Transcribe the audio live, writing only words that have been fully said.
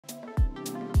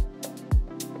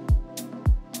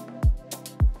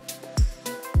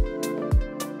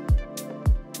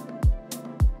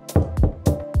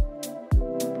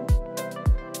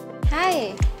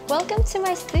Welcome to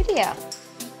my studio.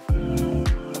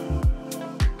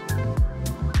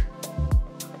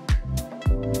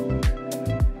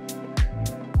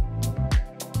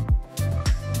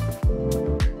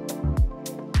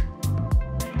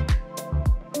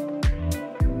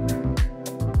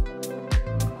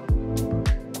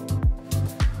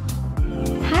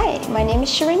 Hi, my name is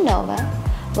Shirin.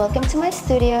 Welcome to my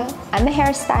studio. I'm a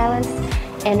hairstylist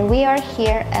and we are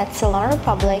here at Salon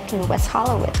Republic in West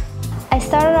Hollywood. I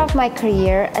started off my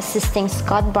career assisting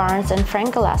Scott Barnes and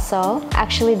Frank Galasso.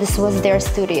 Actually, this was their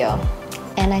studio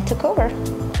and I took over.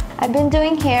 I've been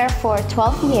doing hair for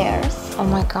 12 years. Oh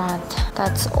my God,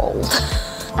 that's old.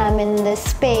 I'm in this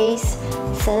space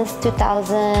since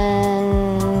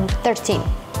 2013.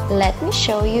 Let me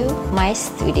show you my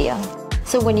studio.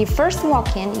 So when you first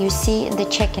walk in, you see the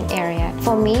check-in area.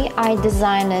 For me, I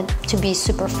designed it to be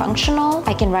super functional.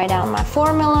 I can write down my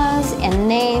formulas and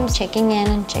names, checking in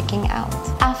and checking out.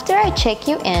 After I check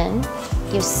you in,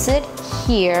 you sit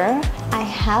here. I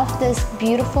have this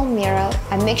beautiful mirror.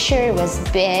 I make sure it was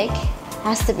big. It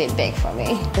has to be big for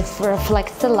me. It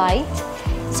reflects the light,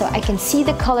 so I can see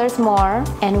the colors more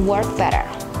and work better.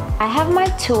 I have my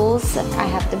tools, I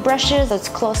have the brushes, so it's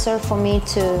closer for me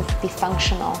to be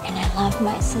functional. And I love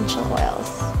my essential oils.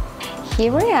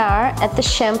 Here we are at the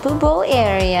shampoo bowl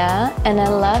area, and I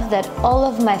love that all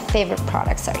of my favorite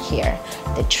products are here.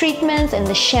 The treatments and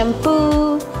the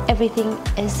shampoo, everything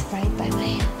is right by my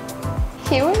hand.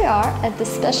 Here we are at the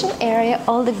special area,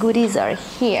 all the goodies are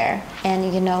here.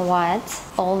 And you know what?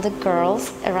 All the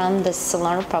girls around the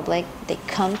Salon Republic, they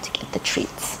come to get the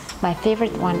treats. My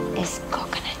favorite one is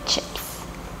coconut chips.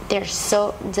 They're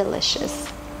so delicious.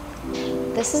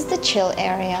 This is the chill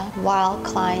area. While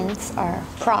clients are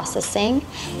processing,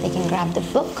 they can grab the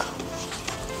book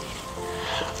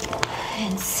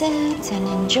and sit and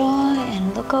enjoy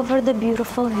and look over the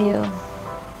beautiful view.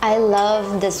 I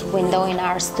love this window in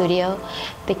our studio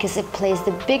because it plays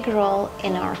the big role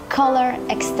in our color,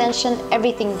 extension,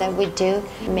 everything that we do.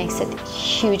 It makes a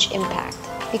huge impact.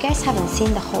 You guys haven't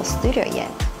seen the whole studio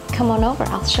yet. Come on over,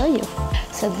 I'll show you.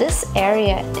 So this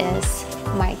area is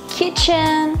my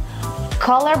kitchen,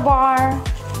 color bar,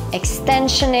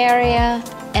 extension area,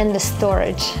 and the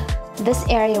storage. This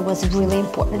area was really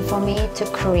important for me to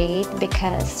create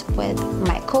because with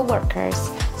my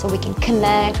coworkers, so we can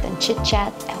connect and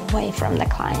chit-chat away from the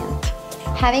client.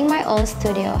 Having my own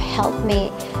studio helped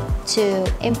me to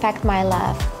impact my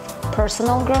life,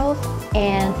 personal growth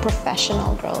and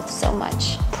professional growth so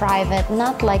much. Private,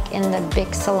 not like in the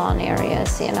big salon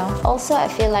areas, you know. Also, I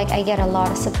feel like I get a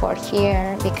lot of support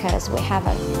here because we have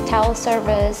a towel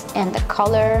service and the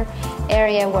color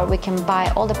area where we can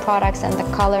buy all the products and the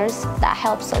colors. That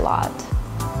helps a lot.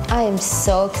 I am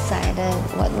so excited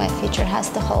what my future has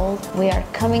to hold. We are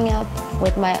coming up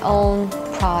with my own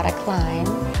product line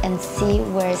and see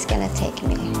where it's gonna take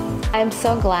me. I'm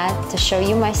so glad to show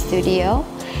you my studio,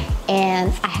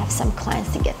 and I have some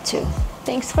clients to get to.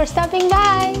 Thanks for stopping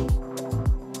by.